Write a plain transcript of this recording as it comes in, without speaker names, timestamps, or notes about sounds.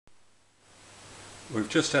We've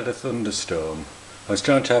just had a thunderstorm. I was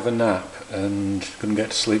trying to have a nap and couldn't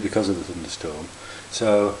get to sleep because of the thunderstorm,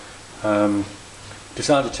 so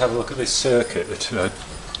decided to have a look at this circuit that I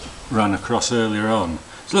ran across earlier on.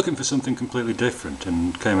 I was looking for something completely different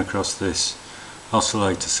and came across this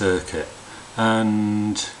oscillator circuit,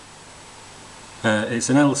 and it's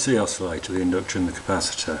an LC oscillator, the inductor and the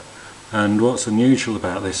capacitor. And what's unusual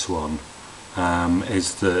about this one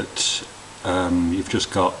is that you've just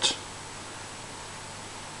got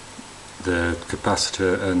the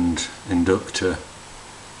capacitor and inductor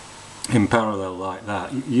in parallel like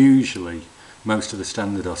that. Usually most of the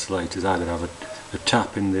standard oscillators either have a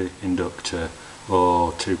tap in the inductor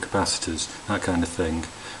or two capacitors, that kind of thing.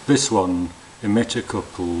 This one,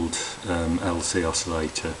 emitter-coupled LC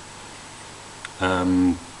oscillator,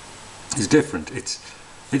 is different.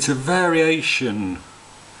 It's a variation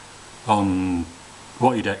on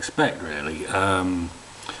what you'd expect, really.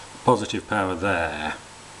 Positive power there,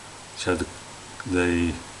 so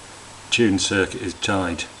the tuned circuit is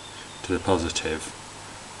tied to the positive.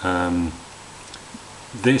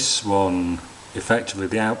 This one, effectively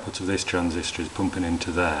the output of this transistor is pumping into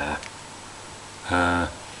there,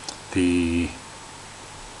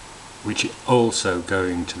 which is also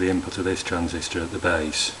going to the input of this transistor at the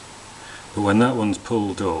base. But when that one's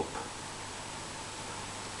pulled up,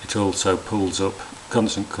 it also pulls up,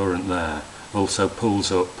 constant current there, also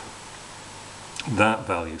pulls up that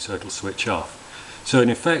value, so it'll switch off. So in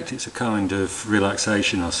effect it's a kind of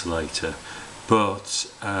relaxation oscillator,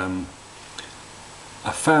 but I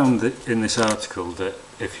found that in this article that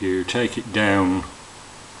if you take it down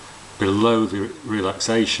below the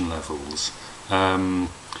relaxation levels,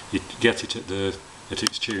 you get it at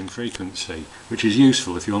its tuned frequency, which is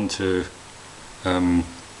useful if you want to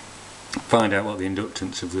find out what the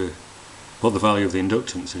inductance of what the value of the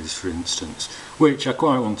inductance is, for instance, which I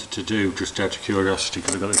quite wanted to do just out of curiosity,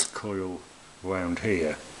 because I've got this coil wound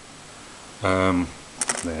here, then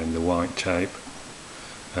the white tape.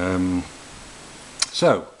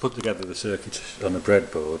 So put together the circuit on a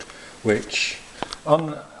breadboard, which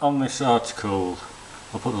on this article,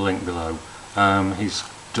 I'll put the link below, he's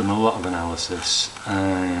done a lot of analysis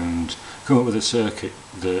and come up with a circuit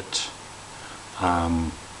that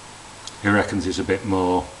he reckons is a bit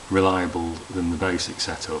more reliable than the basic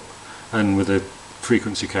setup, and with a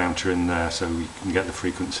frequency counter in there so we can get the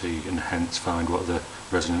frequency and hence find what the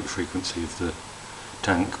resonant frequency of the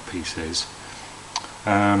tank piece is.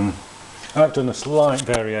 I've done a slight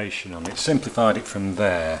variation on it, simplified it from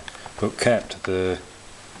there, but kept the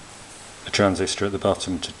transistor at the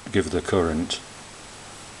bottom to give the current,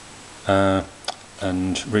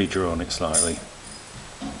 and redrawn it slightly.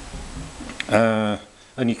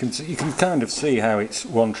 And you can kind of see how it's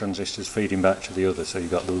one transistor's feeding back to the other, so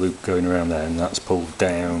you've got the loop going around there, and that's pulled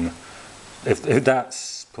down. If that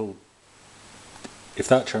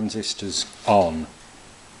transistor's on,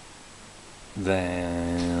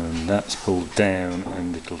 then that's pulled down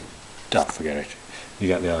and it'll, forget it, you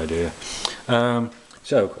get the idea.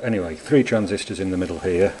 So anyway, 3 transistors in the middle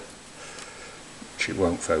here, which it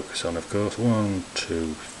won't focus on, of course. 1,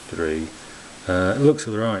 2, 3. It looks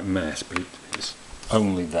a right mess, but it's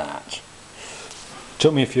only that. It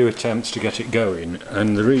took me a few attempts to get it going,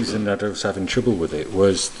 and the reason that I was having trouble with it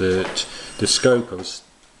was that the scope I was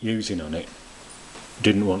using on it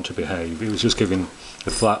didn't want to behave. It was just giving a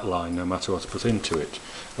flat line no matter what I put into it.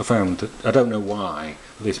 I found that, I don't know why,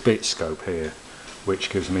 this bit scope here, which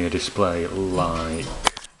gives me a display like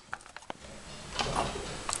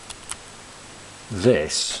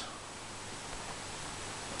this,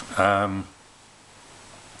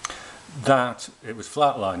 that it was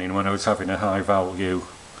flatlining when I was having a high value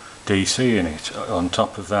DC in it on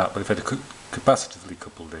top of that, but if I'd capacitively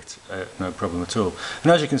coupled it, no problem at all.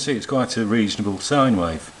 And as you can see, it's quite a reasonable sine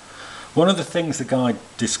wave. One of the things the guy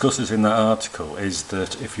discusses in that article is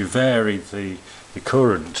that if you vary the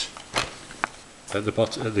current at the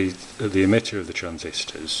bottom, at the emitter of the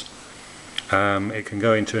transistors, it can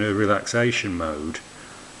go into a relaxation mode,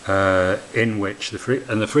 in which the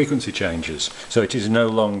frequency changes, so it is no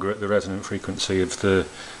longer at the resonant frequency of the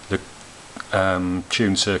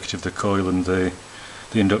tuned circuit of the coil and the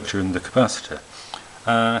inductor and the capacitor.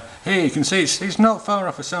 Here you can see it's not far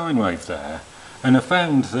off a sine wave there, and I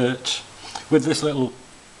found that with this little,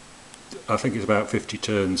 I think it's about 50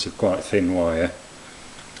 turns of quite thin wire,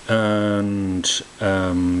 and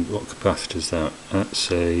what capacitor is that?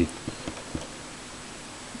 That's a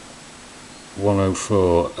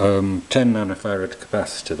 104, 10 nanofarad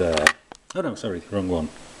capacitor there. Oh no, sorry, wrong one.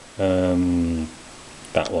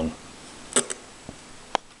 That one.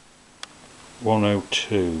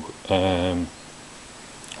 102.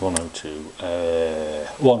 102,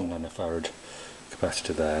 1 nanofarad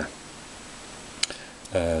capacitor there,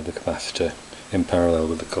 the capacitor in parallel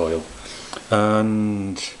with the coil,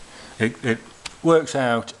 and it works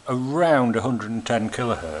out around 110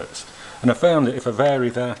 kilohertz. And I found that if I vary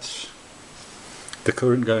that, the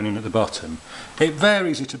current going in at the bottom, it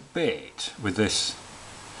varies it a bit with this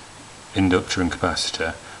inductor and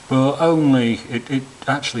capacitor, but only it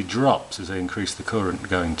actually drops as I increase the current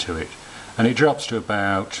going to it, and it drops to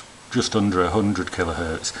about just under 100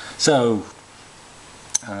 kilohertz. So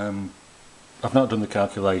I've not done the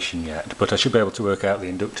calculation yet, but I should be able to work out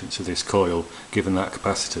the inductance of this coil given that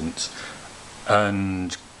capacitance,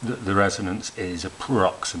 and the resonance is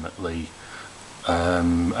approximately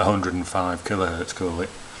 105 kilohertz, call it.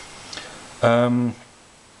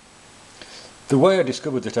 The way I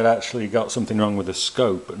discovered that I'd actually got something wrong with the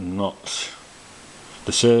scope and not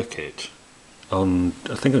the circuit, on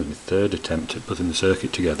I think it was my third attempt at putting the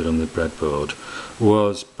circuit together on the breadboard,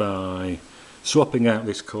 was by swapping out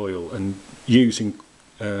this coil and using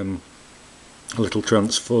a little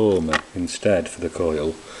transformer instead for the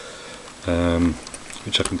coil,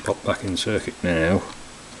 which I can pop back in circuit now,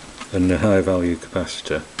 and a high value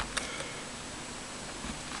capacitor,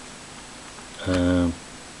 and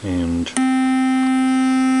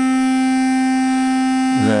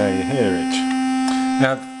there you hear it.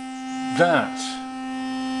 Now that's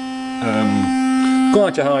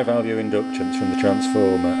quite a high value inductance from the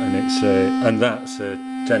transformer, and that's a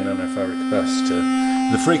 10 nanofarad capacitor.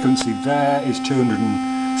 The frequency there is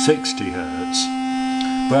 260 Hertz,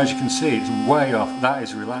 but as you can see it's way off. That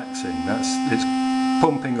is relaxing. It's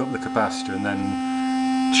pumping up the capacitor and then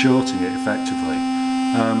shorting it effectively.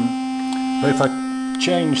 But if I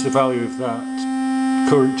change the value of that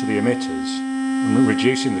current to the emitters, I'm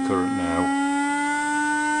reducing the current now,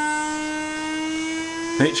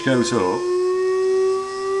 pitch goes up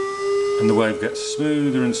and the wave gets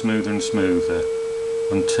smoother and smoother and smoother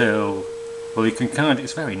until, well, you can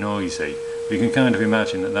it's very noisy, but you can kind of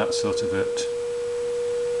imagine that that's sort of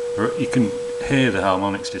or you can hear the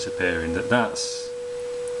harmonics disappearing, that's,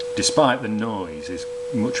 despite the noise, is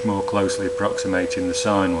much more closely approximating the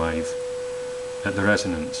sine wave at the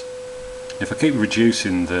resonance. If I keep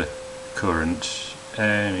reducing the current,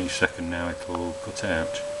 any second now it'll cut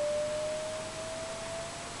out.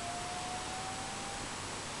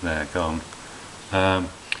 There, gone.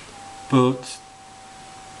 But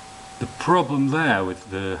the problem there with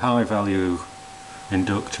the high value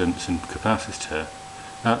inductance and capacitor,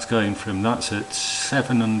 that's at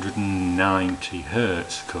 790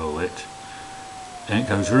 Hertz, call it, and it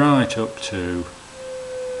goes right up to,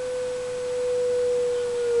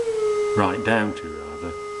 right down to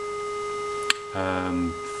rather,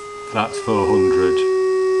 that's 400,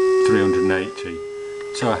 380,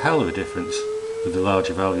 so a hell of a difference with the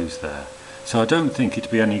larger values there. So I don't think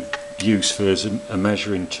it'd be any use for as a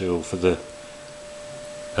measuring tool for the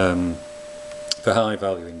for high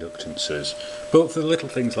value inductances, but for the little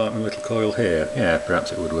things like my little coil here, yeah,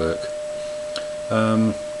 perhaps it would work.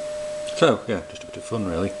 So yeah, just a bit of fun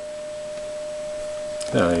really.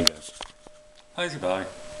 There you go. Bye.